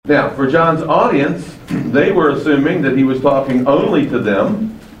Now, for John's audience, they were assuming that he was talking only to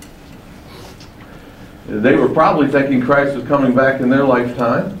them. They were probably thinking Christ was coming back in their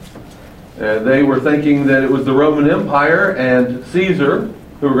lifetime. They were thinking that it was the Roman Empire and Caesar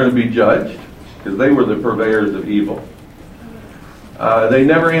who were going to be judged, because they were the purveyors of evil. They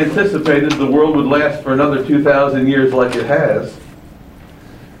never anticipated the world would last for another 2,000 years like it has.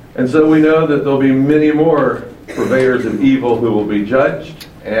 And so we know that there'll be many more purveyors of evil who will be judged,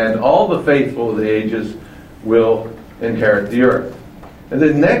 and all the faithful of the ages will inherit the earth. And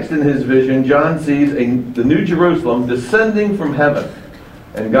then next in his vision, John sees the New Jerusalem descending from heaven,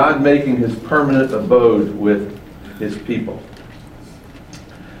 and God making his permanent abode with his people.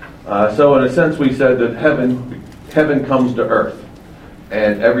 So in a sense we said that heaven comes to earth,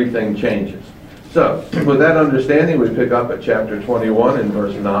 and everything changes. So, with that understanding, we pick up at chapter 21 and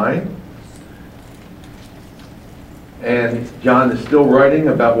verse 9. And John is still writing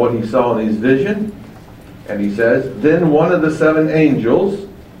about what he saw in his vision. And he says, "Then one of the 7 angels,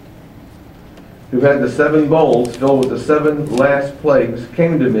 who had the 7 bowls filled with the 7 last plagues,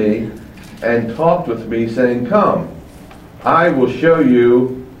 came to me and talked with me, saying, 'Come, I will show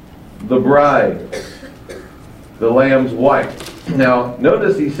you the bride, the Lamb's wife.'" Now,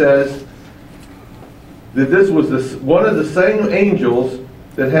 notice he says that this was one of the same angels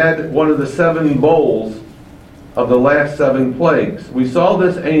that had one of the 7 bowls of the last 7 plagues. We saw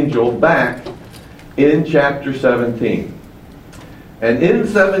this angel back in chapter 17. And in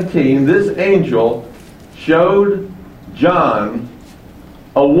 17, this angel showed John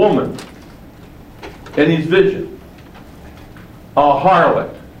a woman in his vision, a harlot.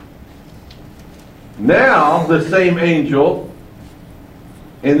 Now, the same angel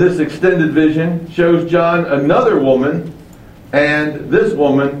in this extended vision shows John another woman, and this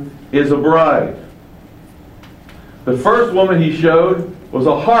woman is a bride. The first woman he showed was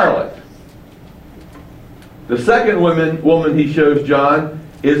a harlot. The second woman he shows John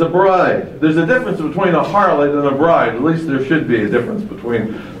is a bride. There's a difference between a harlot and a bride. At least there should be a difference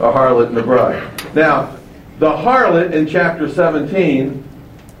between a harlot and a bride. Now, the harlot in chapter 17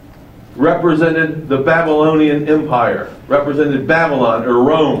 represented the Babylonian Empire, represented Babylon or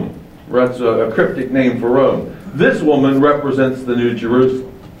Rome. That's a cryptic name for Rome. This woman represents the New Jerusalem.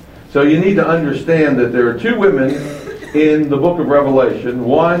 So you need to understand that there are 2 women in the book of Revelation.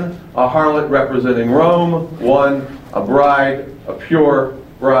 One, a harlot representing Rome. One, a bride, a pure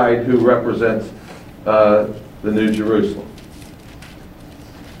bride who represents the New Jerusalem.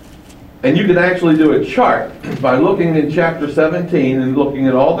 And you can actually do a chart by looking in chapter 17 and looking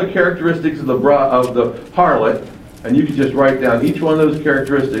at all the characteristics of the harlot, and you could just write down each one of those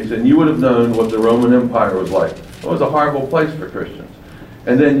characteristics, and you would have known what the Roman Empire was like. It was a horrible place for Christians.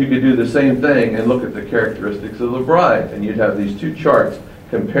 And then you could do the same thing and look at the characteristics of the bride, and you'd have these 2 charts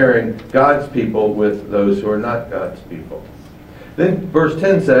comparing God's people with those who are not God's people. Then verse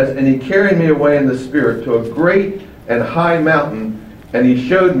 10 says, "And he carried me away in the Spirit to a great and high mountain, and he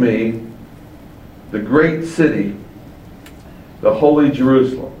showed me the great city, the holy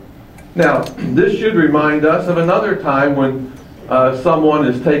Jerusalem." Now, this should remind us of another time when someone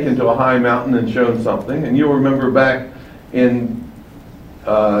is taken to a high mountain and shown something. And you'll remember back in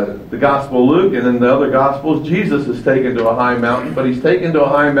the Gospel of Luke and in the other Gospels, Jesus is taken to a high mountain, but he's taken to a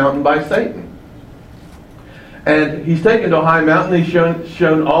high mountain by Satan. And he's taken to a high mountain, he's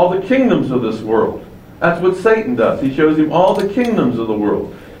shown all the kingdoms of this world. That's what Satan does. He shows him all the kingdoms of the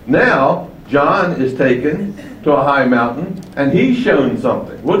world. Now, John is taken to a high mountain, and he's shown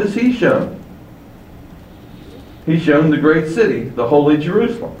something. What is he shown? He's shown the great city, the holy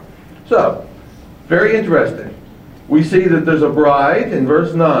Jerusalem. So, very interesting. We see that there's a bride in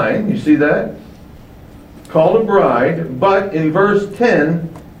verse 9. You see that? Called a bride, but in verse 10,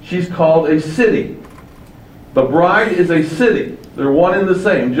 she's called a city. The bride is a city. They're one and the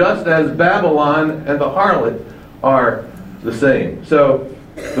same, just as Babylon and the harlot are the same. So,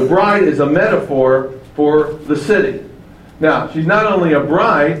 the bride is a metaphor for the city. Now, she's not only a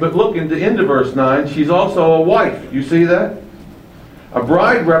bride, but look into verse 9, she's also a wife. You see that? A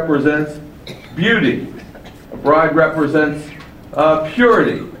bride represents beauty. A bride represents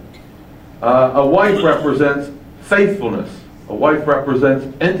purity. A wife represents faithfulness. A wife represents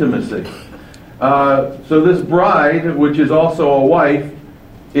intimacy. So this bride, which is also a wife,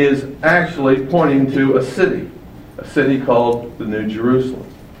 is actually pointing to a city called the New Jerusalem.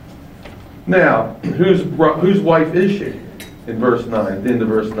 Now, whose wife is she? In verse 9, the end of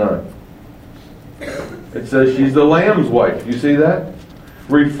verse 9. It says she's the Lamb's wife. You see that?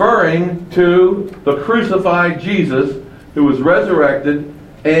 Referring to the crucified Jesus who was resurrected,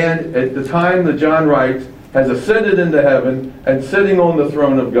 and at the time that John writes, has ascended into heaven and sitting on the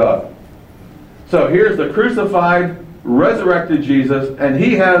throne of God. So here's the crucified, resurrected Jesus, and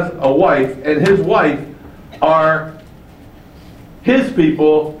he has a wife, and his wife are his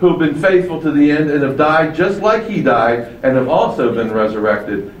people who've been faithful to the end and have died just like he died and have also been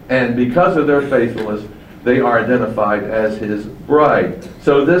resurrected. And because of their faithfulness, they are identified as his bride.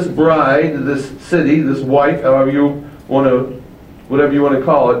 So this bride, this city, this wife, whatever you want to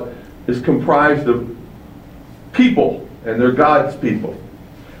call it, is comprised of people, and they're God's people.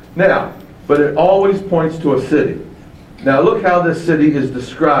 Now, but it always points to a city. Now look how this city is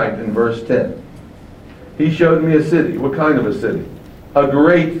described in verse 10. He showed me a city. What kind of a city? A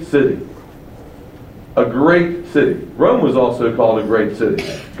great city. A great city. Rome was also called a great city.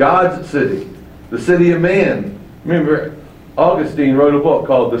 God's city. The city of man. Remember, Augustine wrote a book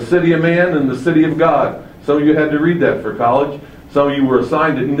called The City of Man and the City of God. Some of you had to read that for college. Some of you were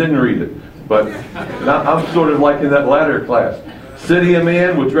assigned it and didn't read it. But I'm sort of like in that latter class. City of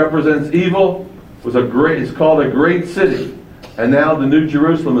man, which represents evil, is called a great city. And now the New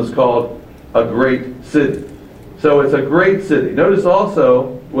Jerusalem is called a great city. So it's a great city. Notice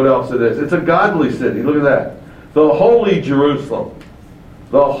also what else it is. It's a godly city. Look at that. The holy Jerusalem.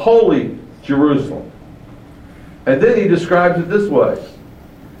 The holy Jerusalem. And then he describes it this way.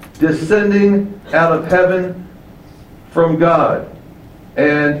 Descending out of heaven from God.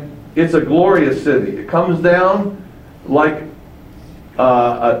 And it's a glorious city. It comes down like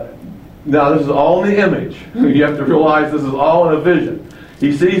now this is all in the image. You have to realize this is all in a vision.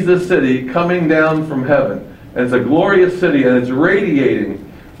 He sees this city coming down from heaven. And it's a glorious city, and it's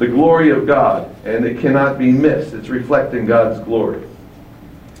radiating the glory of God. And it cannot be missed. It's reflecting God's glory.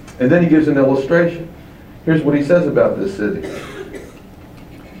 And then he gives an illustration. Here's what he says about this city.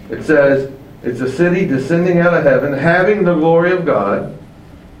 It says, it's a city descending out of heaven, having the glory of God.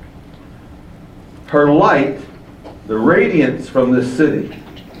 Her light, the radiance from this city.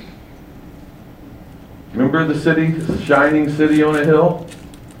 Remember the city, the shining city on a hill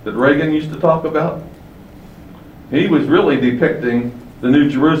that Reagan used to talk about? He was really depicting the New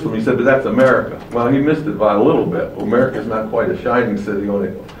Jerusalem. He said, but that's America. Well, he missed it by a little bit. Well, America's not quite a shining city on a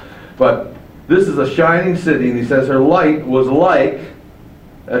hill. But this is a shining city, and he says her light was like,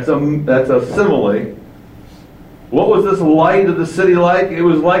 that's a simile. What was this light of the city like? It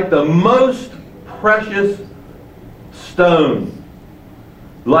was like the most precious stone.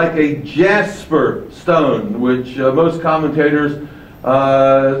 Like a jasper stone, which most commentators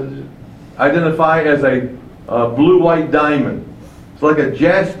identify as a blue-white diamond. It's like a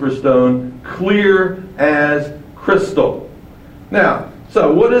jasper stone, clear as crystal. Now,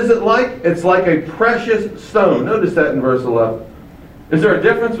 so what is it like? It's like a precious stone. Notice that in verse 11. Is there a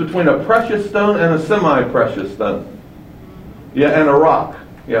difference between a precious stone and a semi-precious stone? Yeah, and a rock.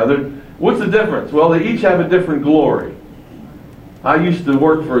 Yeah, what's the difference? Well, they each have a different glory. I used to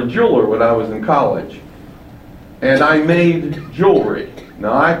work for a jeweler when I was in college. And I made jewelry.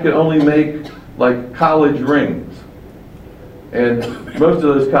 Now, I could only make like college rings. And most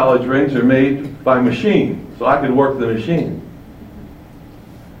of those college rings are made by machine. So I could work the machine.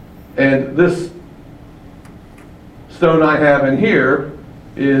 And this stone I have in here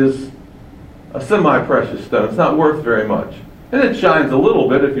is a semi-precious stone. It's not worth very much. And it shines a little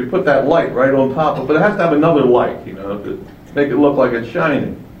bit if you put that light right on top of it. But it has to have another light, to make it look like it's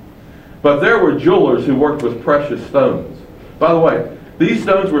shining. But there were jewelers who worked with precious stones. By the way, these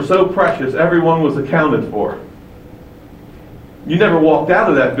stones were so precious, everyone was accounted for. You never walked out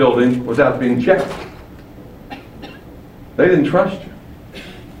of that building without being checked. They didn't trust you.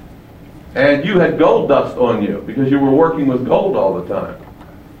 And you had gold dust on you because you were working with gold all the time.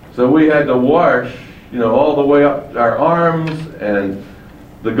 So we had to wash, all the way up our arms, and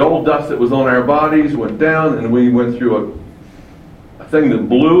the gold dust that was on our bodies went down, and we went through a thing that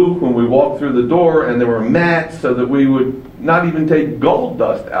blew when we walked through the door, and there were mats so that we would not even take gold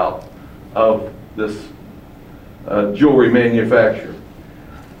dust out of this jewelry manufacturer.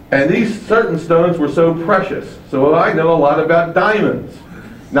 And these certain stones were so precious. So I know a lot about diamonds.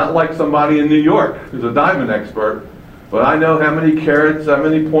 Not like somebody in New York who's a diamond expert, but I know how many carats, how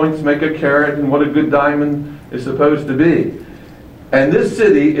many points make a carat, and what a good diamond is supposed to be. And this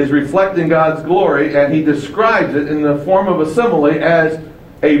city is reflecting God's glory, and he describes it in the form of a simile as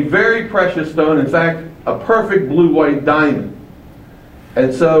a very precious stone, in fact, a perfect blue-white diamond.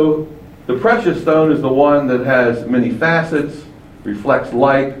 And so the precious stone is the one that has many facets, reflects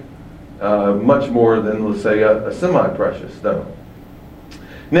light, much more than, let's say, a semi-precious stone.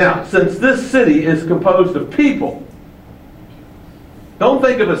 Now, since this city is composed of people, don't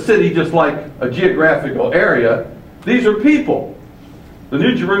think of a city just like a geographical area. These are people. The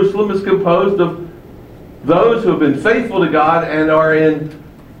New Jerusalem is composed of those who have been faithful to God and are in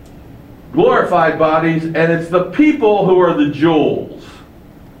glorified bodies, and it's the people who are the jewels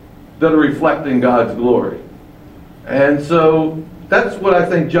that are reflecting God's glory. And so that's what I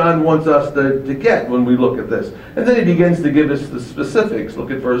think John wants us to get when we look at this. And then he begins to give us the specifics.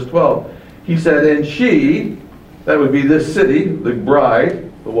 Look at verse 12. He said, and she, that would be this city, the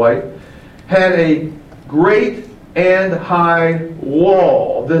bride, the wife, had a great and high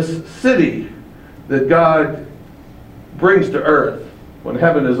wall. This city that God brings to earth, when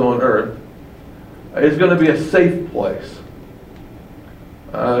heaven is on earth, is going to be a safe place.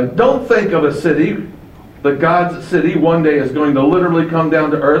 Don't think of a city, that God's city one day is going to literally come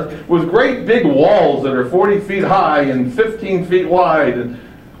down to earth with great big walls that are 40 feet high and 15 feet wide. And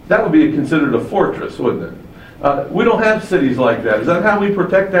that would be considered a fortress, wouldn't it? We don't have cities like that. Is that how we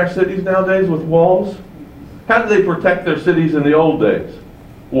protect our cities nowadays, with walls? How did they protect their cities in the old days?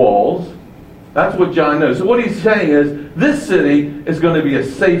 Walls. That's what John knows. So what he's saying is, this city is going to be a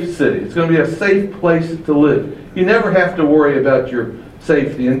safe city. It's going to be a safe place to live. You never have to worry about your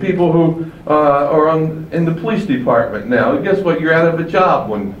safety. And people who are in the police department now, guess what? You're out of a job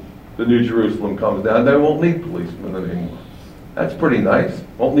when the New Jerusalem comes down. They won't need policemen anymore. That's pretty nice.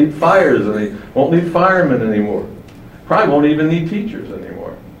 Won't need won't need firemen anymore. Probably won't even need teachers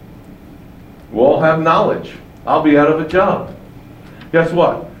anymore. We'll all have knowledge. I'll be out of a job. Guess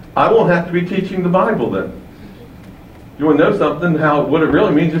what? I won't have to be teaching the Bible then. You want to know something, what it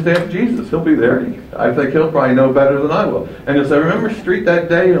really means, just ask Jesus. He'll be there. I think he'll probably know better than I will. And you'll say, remember Street that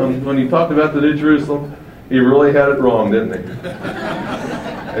day when he talked about the New Jerusalem? He really had it wrong, didn't he?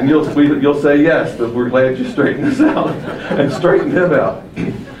 And you'll say yes, but we're glad you straightened us out and straightened him out.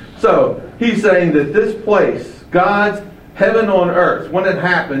 So he's saying that this place, God's heaven on earth, when it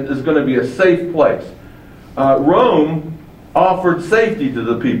happened, is going to be a safe place. Rome offered safety to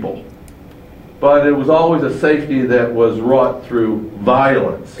the people, but it was always a safety that was wrought through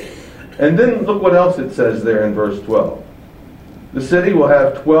violence. And then look what else it says there in verse 12. The city will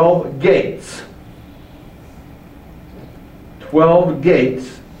have 12 gates. 12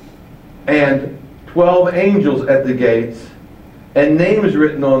 gates and 12 angels at the gates, and names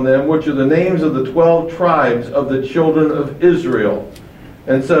written on them, which are the names of the 12 tribes of the children of Israel.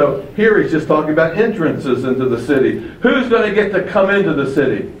 And so here he's just talking about entrances into the city. Who's going to get to come into the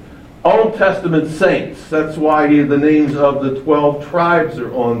city? Old Testament saints. That's why the names of the 12 tribes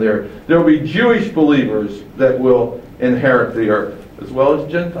are on there. There will be Jewish believers that will inherit the earth, as well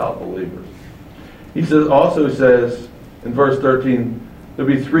as Gentile believers. He also says in verse 13,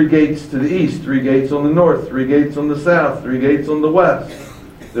 there'll be 3 gates to the east, 3 gates on the north, 3 gates on the south, 3 gates on the west.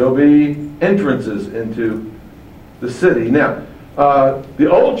 There'll be entrances into the city. Now,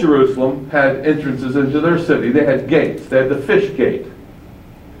 the old Jerusalem had entrances into their city. They had gates. They had the fish gate.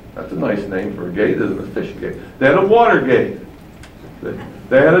 That's a nice name for a gate, isn't it? A fish gate. They had a water gate.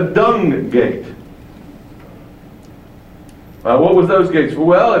 They had a dung gate. What was those gates for?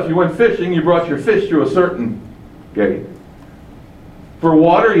 Well, if you went fishing, you brought your fish through a certain gate. For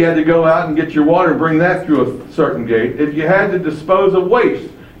water, you had to go out and get your water and bring that through a certain gate. If you had to dispose of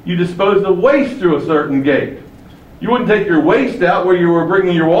waste, you disposed of waste through a certain gate. You wouldn't take your waste out where you were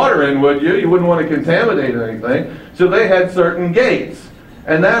bringing your water in, would you? You wouldn't want to contaminate anything. So they had certain gates.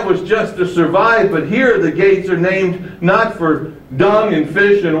 And that was just to survive. But here the gates are named not for dung and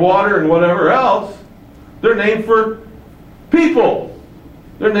fish and water and whatever else. They're named for people.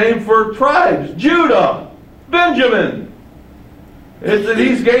 They're named for tribes. Judah, Benjamin.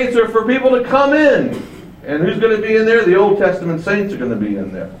 These gates are for people to come in. And who's going to be in there? The Old Testament saints are going to be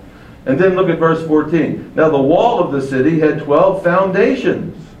in there. And then look at verse 14. Now the wall of the city had 12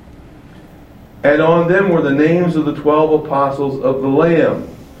 foundations. And on them were the names of the 12 apostles of the Lamb.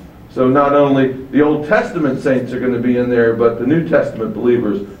 So not only the Old Testament saints are going to be in there, but the New Testament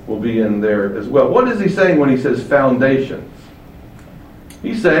believers will be in there as well. What is he saying when he says foundations?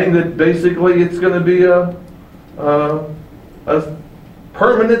 He's saying that basically it's going to be a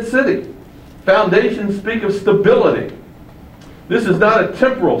permanent city. Foundations speak of stability. This is not a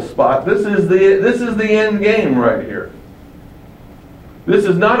temporal spot. This is the end game right here. This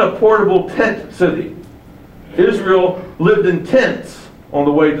is not a portable tent city. Israel lived in tents on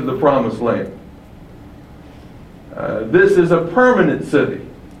the way to the Promised Land. This is a permanent city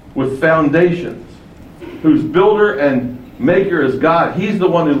with foundations, whose builder and maker is God. He's the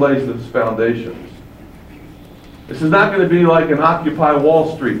one who lays those foundations. This is not going to be like an Occupy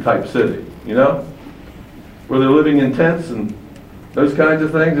Wall Street type city, where they're living in tents and those kinds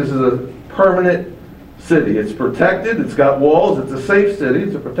of things. This is a permanent city. It's protected. It's got walls. It's a safe city.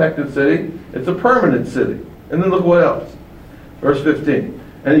 It's a protected city. It's a permanent city. And then look what else. Verse 15.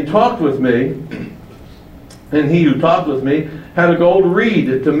 And he talked with me, And he who talked with me had a gold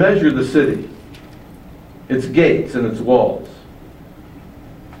reed to measure the city, its gates and its walls.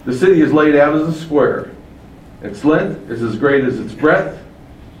 The city is laid out as a square. Its length is as great as its breadth.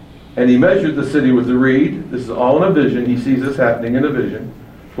 And he measured the city with the reed. This is all in a vision. He sees this happening in a vision.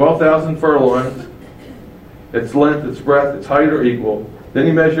 12,000 furlongs. Its length, its breadth, its height are equal. Then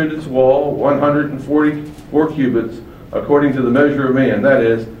he measured its wall, 144 cubits, according to the measure of man. That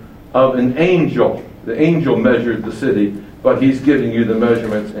is, of an angel. The angel measured the city, but he's giving you the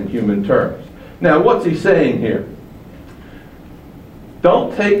measurements in human terms. Now, what's he saying here?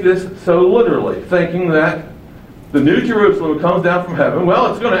 Don't take this so literally, thinking that the New Jerusalem comes down from heaven.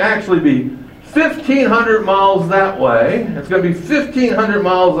 Well, it's going to actually be 1,500 miles that way. It's going to be 1,500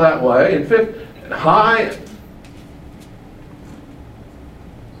 miles that way, and high.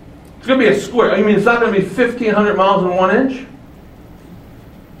 It's going to be a square. I mean, it's not going to be 1,500 miles in 1 inch?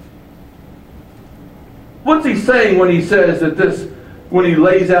 What's he saying when he says that when he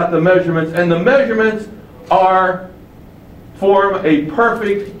lays out the measurements, and the measurements form a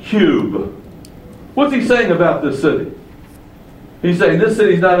perfect cube? What's he saying about this city? He's saying this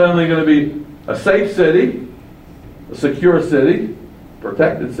city is not only going to be a safe city, a secure city,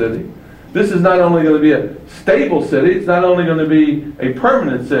 protected city. This is not only going to be a stable city, it's not only going to be a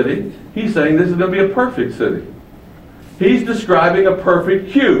permanent city. He's saying this is going to be a perfect city. He's describing a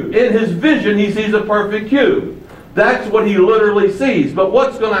perfect cube. In his vision, he sees a perfect cube. That's what he literally sees. But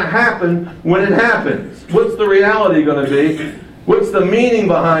what's going to happen when it happens? What's the reality going to be? What's the meaning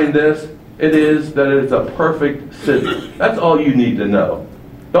behind this? It is that it's a perfect city. That's all you need to know.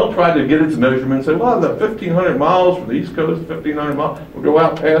 Don't try to get its measurements and say, well, the 1,500 miles from the East Coast, 1,500 miles, we'll go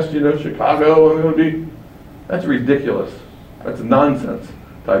out past, Chicago, and it'll be... That's ridiculous. That's nonsense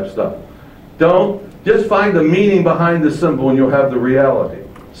type stuff. Just find the meaning behind the symbol and you'll have the reality.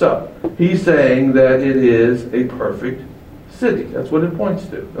 So, he's saying that it is a perfect city. That's what it points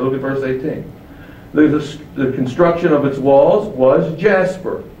to. Now look at verse 18. The construction of its walls was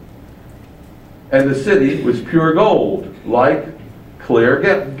jasper, and the city was pure gold, like clear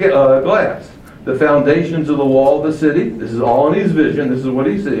glass. The foundations of the wall of the city, this is all in his vision, this is what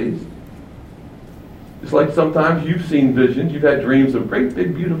he sees. It's like sometimes you've seen visions, you've had dreams of great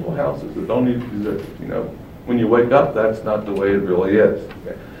big beautiful houses that don't even exist. When you wake up, that's not the way it really is.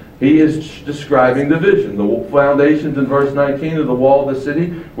 Okay. He is describing the vision. The foundations in verse 19 of the wall of the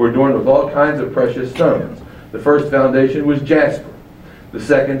city were adorned with all kinds of precious stones. The first foundation was jasper, the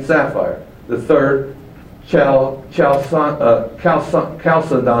second sapphire, the third chalcedony,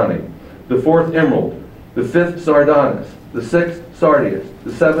 the fourth emerald, the fifth sardonyx, the sixth sardius,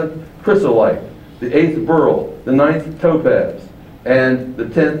 the seventh chrysolite, the eighth beryl, the ninth topaz, and the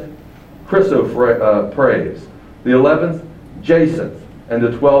 10th chrysoprase, the 11th jacinth, and the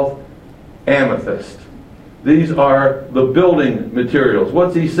 12th amethyst. These are the building materials.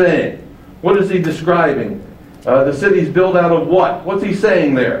 What's he saying? What is he describing? The city's built out of what? What's he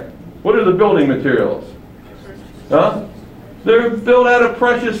saying there? What are the building materials? Huh? They're built out of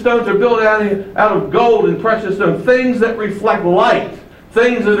precious stones. They're built out of gold and precious stones. Things that reflect light.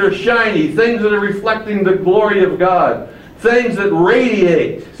 Things that are shiny. Things that are reflecting the glory of God. Things that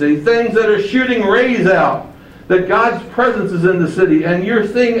radiate. See, things that are shooting rays out. That God's presence is in the city. And you're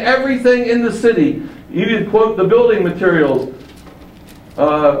seeing everything in the city. You can quote the building materials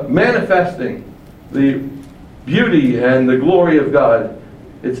manifesting the beauty and the glory of God.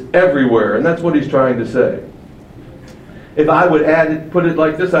 It's everywhere. And that's what he's trying to say. If I would put it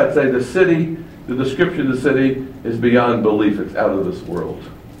like this, I'd say the city, the description of the city is beyond belief. It's out of this world.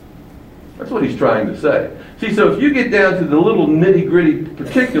 That's what he's trying to say. See, so if you get down to the little nitty-gritty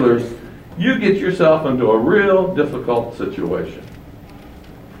particulars, you get yourself into a real difficult situation.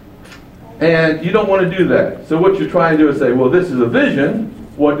 And you don't want to do that. So what you're trying to do is say, well, this is a vision.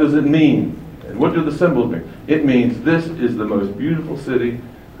 What does it mean? And what do the symbols mean? It means this is the most beautiful city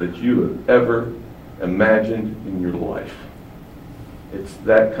that you have ever imagined in your life. It's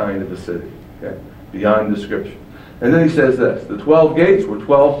that kind of a city, okay? Beyond description. And then he says this, the 12 gates were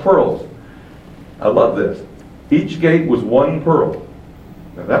 12 pearls. I love this. Each gate was one pearl.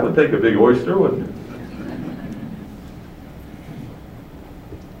 Now that would take a big oyster, wouldn't it?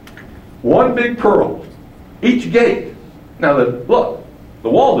 One big pearl. Each gate. Now look, the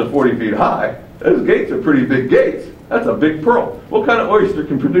walls are 40 feet high. Those gates are pretty big gates. That's a big pearl. What kind of oyster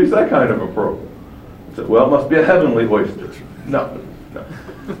can produce that kind of a pearl? I said, well, it must be a heavenly oyster. No.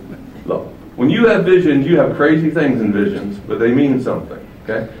 Look, when you have visions, you have crazy things in visions, but they mean something.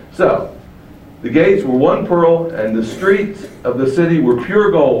 Okay? So, the gates were one pearl, and the streets of the city were pure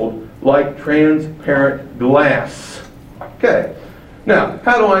gold, like transparent glass. Okay. Now,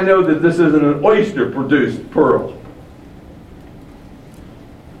 how do I know that this isn't an oyster-produced pearl?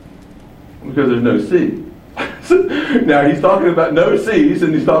 Because there's no sea. Now, he's talking about no seas,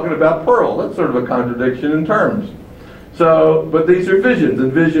 and he's talking about pearl. That's sort of a contradiction in terms. So, but these are visions,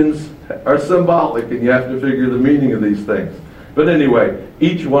 and visions are symbolic, and you have to figure the meaning of these things. But anyway,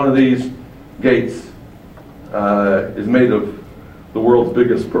 each one of these gates is made of the world's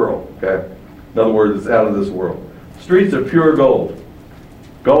biggest pearl. Okay? In other words, it's out of this world. Streets of pure gold.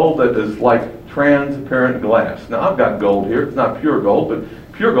 Gold that is like transparent glass. Now, I've got gold here. It's not pure gold,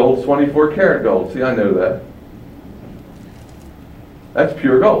 but pure gold is 24 karat gold. See, I know that. That's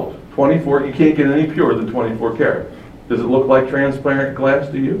pure gold. 24, you can't get any purer than 24 karat. Does it look like transparent glass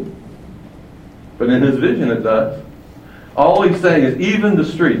to you? But in his vision it does. All he's saying is even the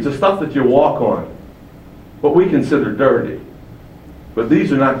streets, the stuff that you walk on, what we consider dirty. But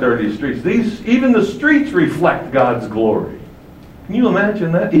these are not dirty streets. Even the streets reflect God's glory. Can you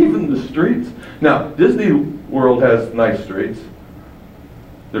imagine that? Even the streets. Now, Disney World has nice streets.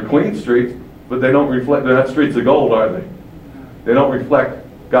 They're clean streets, but they don't reflect, they're not streets of gold, are they? They don't reflect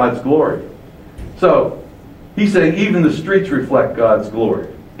God's glory. So, he's saying even the streets reflect God's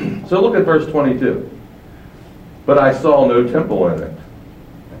glory. So look at verse 22. But I saw no temple in it.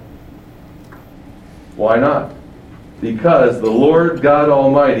 Why not? Because the Lord God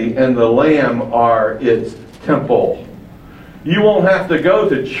Almighty and the Lamb are its temple. You won't have to go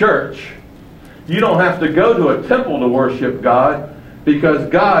to church. You don't have to go to a temple to worship God, because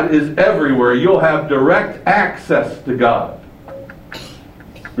God is everywhere. You'll have direct access to God.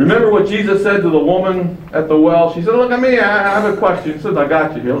 Remember what Jesus said to the woman at the well? She said, look at me, I have a question. He said, I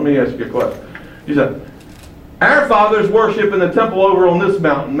got you here. Let me ask you a question. He said, our fathers worship in the temple over on this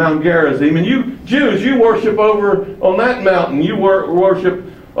mountain, Mount Gerizim, and you Jews, you worship over on that mountain. You worship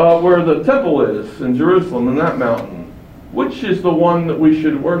where the temple is in Jerusalem, in that mountain. Which is the one that we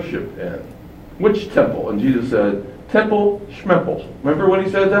should worship in? Which temple? And Jesus said, Temple Shmepel. Remember when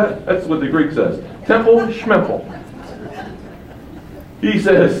he said that? That's what the Greek says. Temple Shmepel. He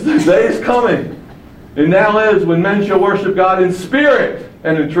says, the day is coming, and now is when men shall worship God in spirit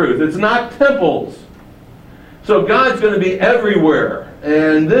and in truth. It's not temples. So God's going to be everywhere,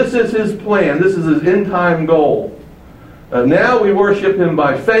 and this is his plan. This is his end-time goal. Now we worship him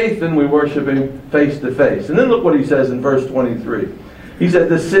by faith, and we worship him face to face. And then look what he says in verse 23. He said,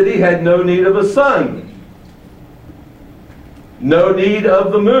 the city had no need of a sun, no need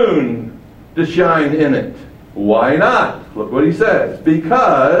of the moon to shine in it. Why not? Look what he says.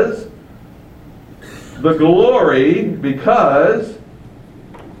 Because the glory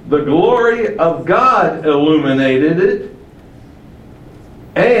of God illuminated it,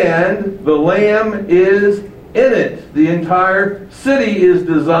 and the Lamb is in it. The entire city is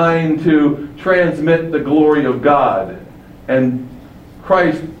designed to transmit the glory of God, and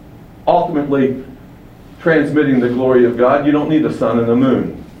Christ ultimately transmitting the glory of God. You don't need the sun and the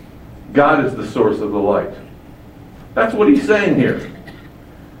moon. God is the source of the light. That's what he's saying here.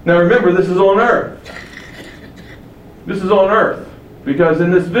 Now remember, this is on earth. This is on earth. Because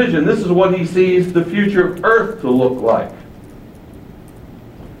in this vision, this is what he sees the future of earth to look like.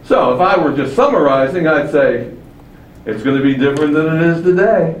 So if I were just summarizing, I'd say it's going to be different than it is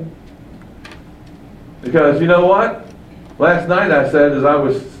today. Because you know what? Last night I said, as I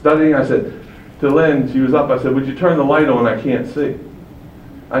was studying, I said to Lynn, she was up, I said, would you turn the light on? I can't see.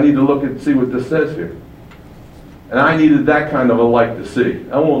 I need to look and see what this says here. And I needed that kind of a light to see.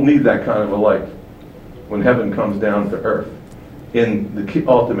 I won't need that kind of a light when heaven comes down to earth in the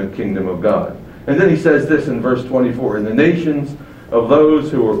ultimate kingdom of God. And then he says this in verse 24, and the nations of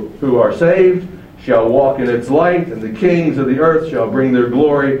those who are saved shall walk in its light, and the kings of the earth shall bring their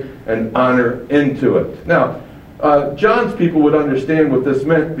glory and honor into it. Now, John's people would understand what this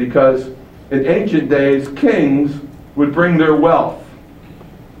meant, because in ancient days, kings would bring their wealth,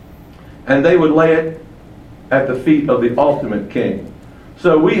 and they would lay it at the feet of the ultimate king.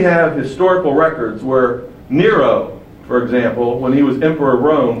 So we have historical records where Nero, for example, when he was emperor of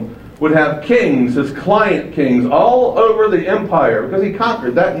Rome, would have kings, his client kings, all over the empire, because he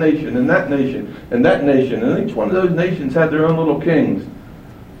conquered that nation and that nation and that nation, and each one of those nations had their own little kings.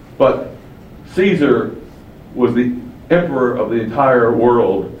 But Caesar was the emperor of the entire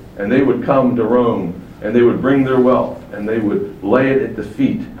world, and they would come to Rome, and they would bring their wealth, and they would lay it at the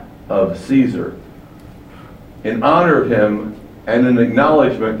feet of Caesar in honor of him, and an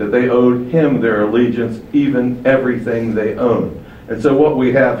acknowledgement that they owed him their allegiance, even everything they owned. And so what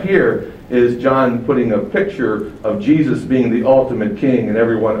we have here is John putting a picture of Jesus being the ultimate king and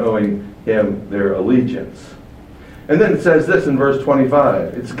everyone owing him their allegiance. And then it says this in verse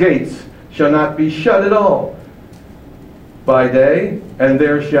 25, its gates shall not be shut at all. by day, and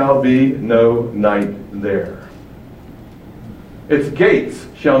there shall be no night there. Its gates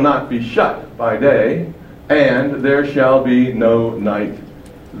shall not be shut by day, and there shall be no night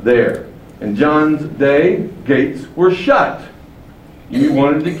there. In John's day, gates were shut. You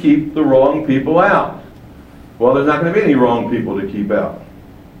wanted to keep the wrong people out. Well, there's not going to be any wrong people to keep out.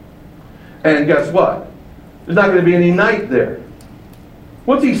 And guess what? There's not going to be any night there.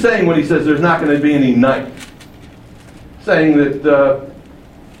 What's he saying when he says there's not going to be any night? Saying that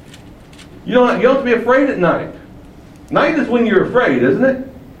you don't have to be afraid at night. Night is when you're afraid, isn't it?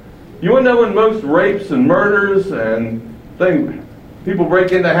 You want to know when most rapes and murders and things, people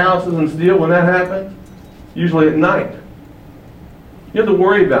break into houses and steal, when that happens? Usually at night. You have to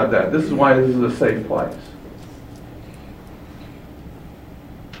worry about that. This is why this is a safe place.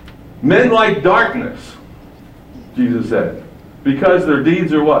 Men like darkness, Jesus said, because their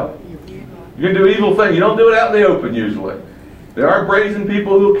deeds are what? You can do evil things. You don't do it out in the open usually. There are brazen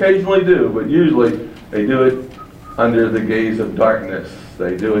people who occasionally do, but usually they do it under the gaze of darkness.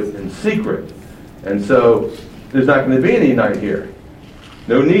 They do it in secret. And so there's not going to be any night here.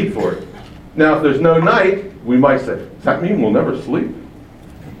 No need for it. Now if there's no night, we might say, does that mean we'll never sleep?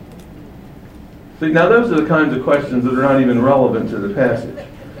 See, now those are the kinds of questions that are not even relevant to the passage.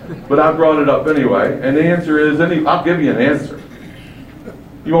 But I brought it up anyway, and the answer is, I'll give you an answer.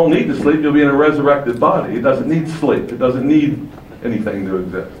 You won't need to sleep, you'll be in a resurrected body. It doesn't need sleep. It doesn't need anything to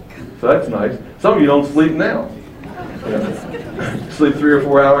exist. So that's nice. Some of you don't sleep now. Sleep 3 or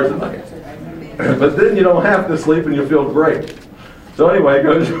 4 hours a night. But then you don't have to sleep and you'll feel great. So anyway, it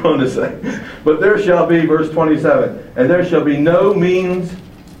goes on to say, but there shall be, verse 27, and there shall be no means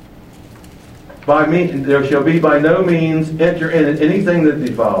there shall be by no means enter in anything that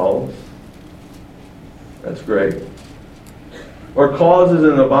defiles. That's great. Or causes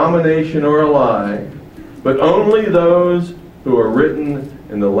an abomination or a lie, but only those who are written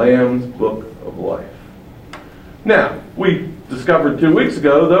in the Lamb's book of life. Now, we discovered 2 weeks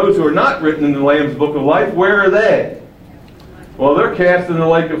ago, those who are not written in the Lamb's book of life, where are they? Well, they're cast in the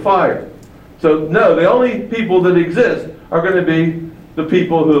lake of fire. So, no, the only people that exist are going to be the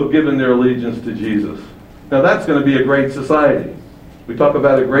people who have given their allegiance to Jesus. Now, that's going to be a great society. We talk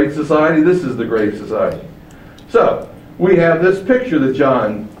about a great society. This is the great society. So, we have this picture that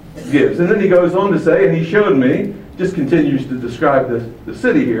John gives. And then he goes on to say, and he showed me, just continues to describe the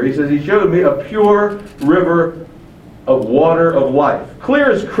city here. He says, he showed me a pure river of water of life,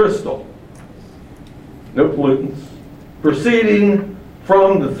 clear as crystal, no pollutants, proceeding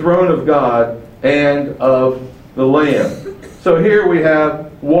from the throne of God and of the Lamb. So here we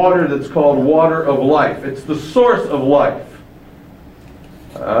have water that's called water of life. It's the source of life.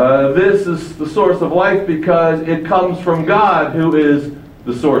 This is the source of life because it comes from God, who is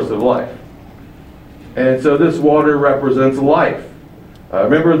the source of life. And so this water represents life.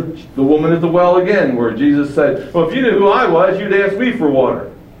 Remember the woman at the well again, where Jesus said, well, if you knew who I was, you'd ask me for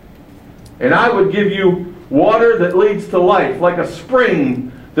water. And I would give you water that leads to life, like a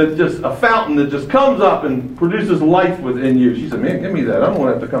spring, a fountain that just comes up and produces life within you. She said, man, give me that. I don't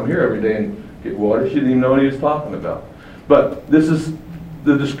want to have to come here every day and get water. She didn't even know what he was talking about. But this is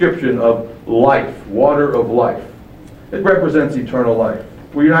the description of life, water of life. It represents eternal life,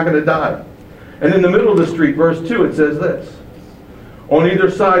 where you're not going to die. And in the middle of the street, verse 2, it says this. On either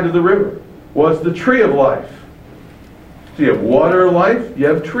side of the river was the tree of life. So you have water of life, you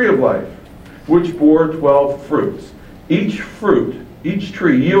have tree of life, which bore 12 fruits. Each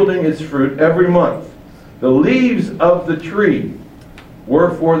tree yielding its fruit every month. The leaves of the tree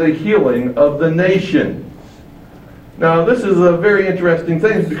were for the healing of the nations. Now this is a very interesting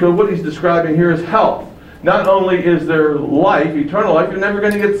thing, because what he's describing here is health. Not only is there life, eternal life, you're never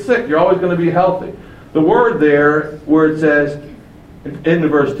going to get sick. You're always going to be healthy. The word there, where it says, in the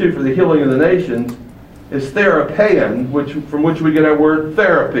verse 2, for the healing of the nations, is therapein, from which we get our word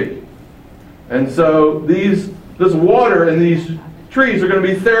therapy. And so this water and these trees are going to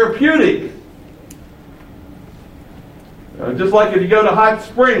be therapeutic. Just like if you go to Hot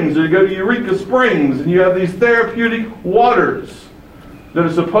Springs or you go to Eureka Springs and you have these therapeutic waters that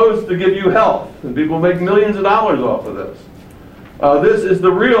are supposed to give you health. And people make millions of dollars off of this. This is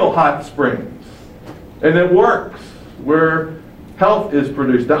the real hot springs. And it works, where health is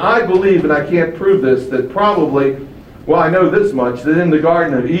produced. Now I believe, and I can't prove this, that probably, well, I know this much, that in the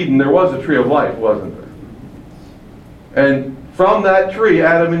Garden of Eden there was a tree of life, wasn't there? And from that tree,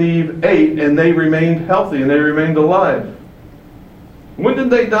 Adam and Eve ate, and they remained healthy, and they remained alive. When did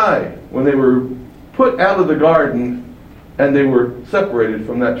they die? When they were put out of the garden, and they were separated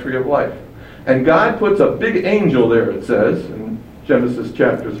from that tree of life. And God puts a big angel there, it says, in Genesis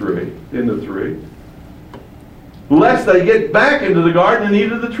chapter 3, in the 3. lest they get back into the garden and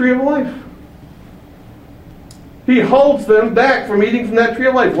eat of the tree of life. He holds them back from eating from that tree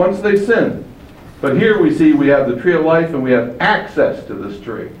of life once they sin. But here we see we have the tree of life and we have access to this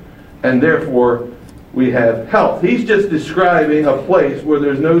tree. And therefore, we have health. He's just describing a place where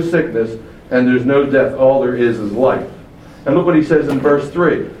there's no sickness and there's no death. All there is life. And look what he says in verse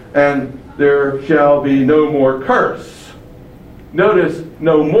 3. And there shall be no more curse. Notice,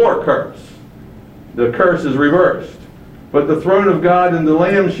 no more curse. The curse is reversed. But the throne of God and the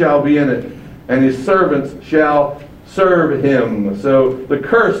Lamb shall be in it, and his servants shall serve him. So the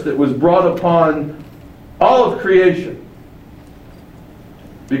curse that was brought upon all of creation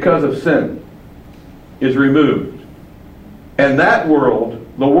because of sin is removed. And that world,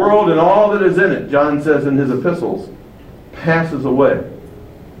 the world and all that is in it, John says in his epistles, passes away.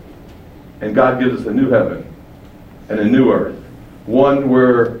 And God gives us a new heaven and a new earth. One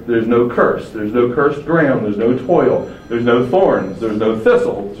where there's no curse. There's no cursed ground. There's no toil. There's no thorns. There's no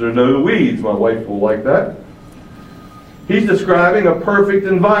thistles. There's no weeds. My wife will like that. He's describing a perfect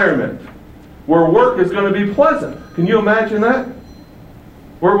environment where work is going to be pleasant. Can you imagine that?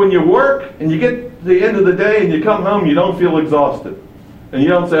 Where when you work and you get to the end of the day and you come home, you don't feel exhausted. And you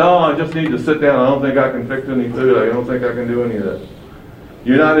don't say, oh, I just need to sit down. I don't think I can fix any food. I don't think I can do any of that.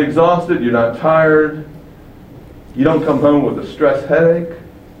 You're not exhausted. You're not tired. You don't come home with a stress headache.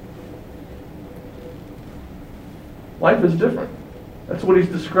 Life is different. That's what he's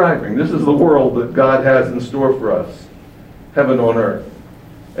describing. This is the world that God has in store for us. Heaven on earth.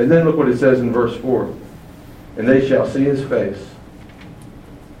 And then look what it says in verse 4. And they shall see his face,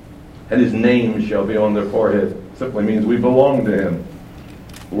 and his name shall be on their forehead. It simply means we belong to him.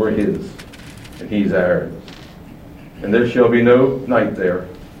 We're his, and he's ours. And there shall be no night there.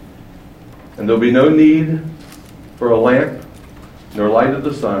 And there'll be no need for a lamp, nor light of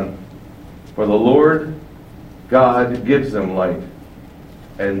the sun. For the Lord God gives them light.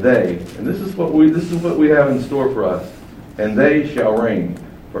 And this is what we have in store for us. And they shall reign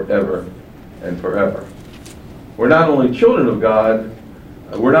forever and forever. We're not only children of God,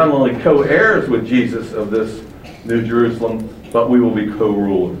 we're not only co-heirs with Jesus of this New Jerusalem, but we will be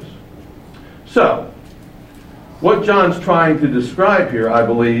co-rulers. So, what John's trying to describe here, I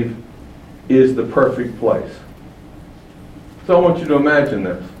believe, is the perfect place. So I want you to imagine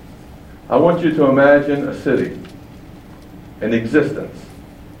this. I want you to imagine a city, an existence,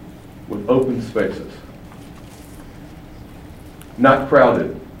 with open spaces. Not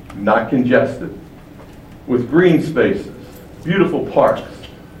crowded, not congested, with green spaces, beautiful parks,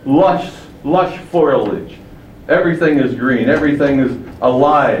 lush foliage. Everything is green, everything is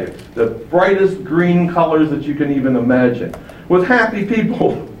alive. The brightest green colors that you can even imagine. With happy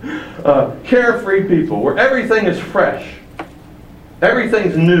people, carefree people, where everything is fresh.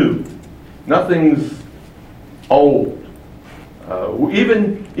 Everything's new. Nothing's old.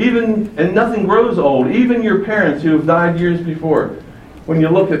 And nothing grows old. Even your parents who have died years before, when you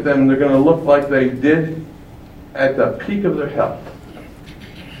look at them, they're going to look like they did at the peak of their health.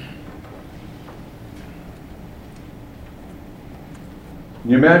 Can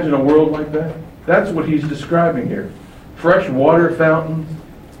you imagine a world like that? That's what he's describing here. Fresh water fountains,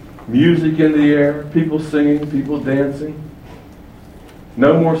 music in the air, people singing, people dancing.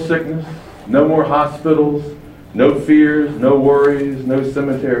 No more sickness, no more hospitals, no fears, no worries, no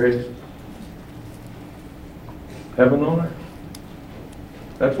cemeteries. Heaven on earth.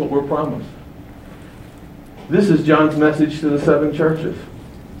 That's what we're promised. This is John's message to the 7 churches.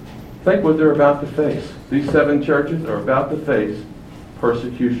 Think what they're about to face. These 7 churches are about to face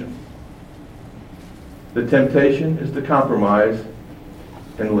persecution. The temptation is to compromise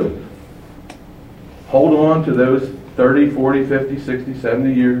and live. Hold on to those 30, 40, 50, 60,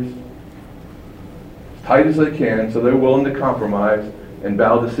 70 years as tight as they can, so they're willing to compromise and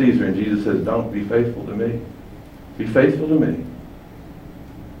bow to Caesar. And Jesus says, don't, be faithful to me. Be faithful to me.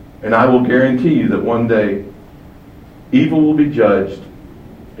 And I will guarantee you that one day evil will be judged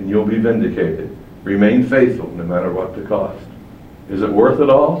and you'll be vindicated. Remain faithful no matter what the cost. Is it worth it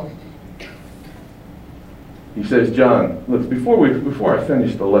all? He says, John, look, before I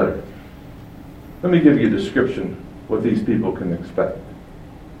finish the letter, let me give you a description what these people can expect.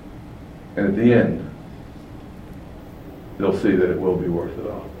 And at the end, they'll see that it will be worth it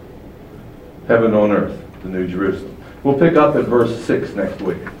all. Heaven on earth, the New Jerusalem. We'll pick up at verse 6 next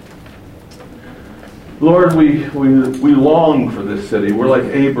week. Lord, we long for this city. We're like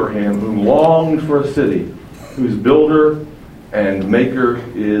Abraham, who longed for a city whose builder and maker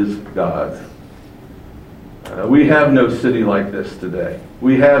is God. We have no city like this today.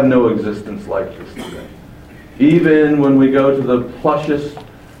 We have no existence like this today. Even when we go to the plushest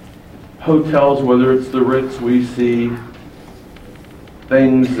hotels, whether it's the Ritz, we see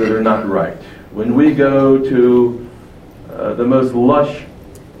things that are not right. When we go to the most lush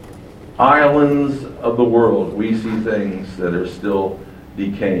islands of the world, we see things that are still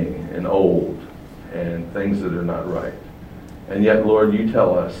decaying and old and things that are not right. And yet, Lord, you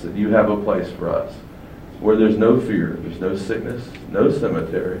tell us that you have a place for us where there's no fear, there's no sickness, no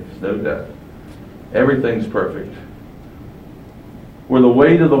cemeteries, no death. Everything's perfect. Where the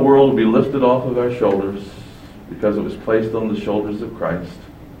weight of the world will be lifted off of our shoulders because it was placed on the shoulders of Christ,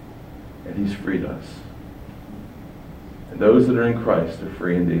 and he's freed us. And those that are in Christ are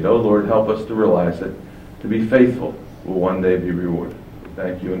free indeed. Oh, Lord, help us to realize that to be faithful will one day be rewarded.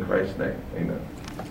 Thank you in Christ's name. Amen.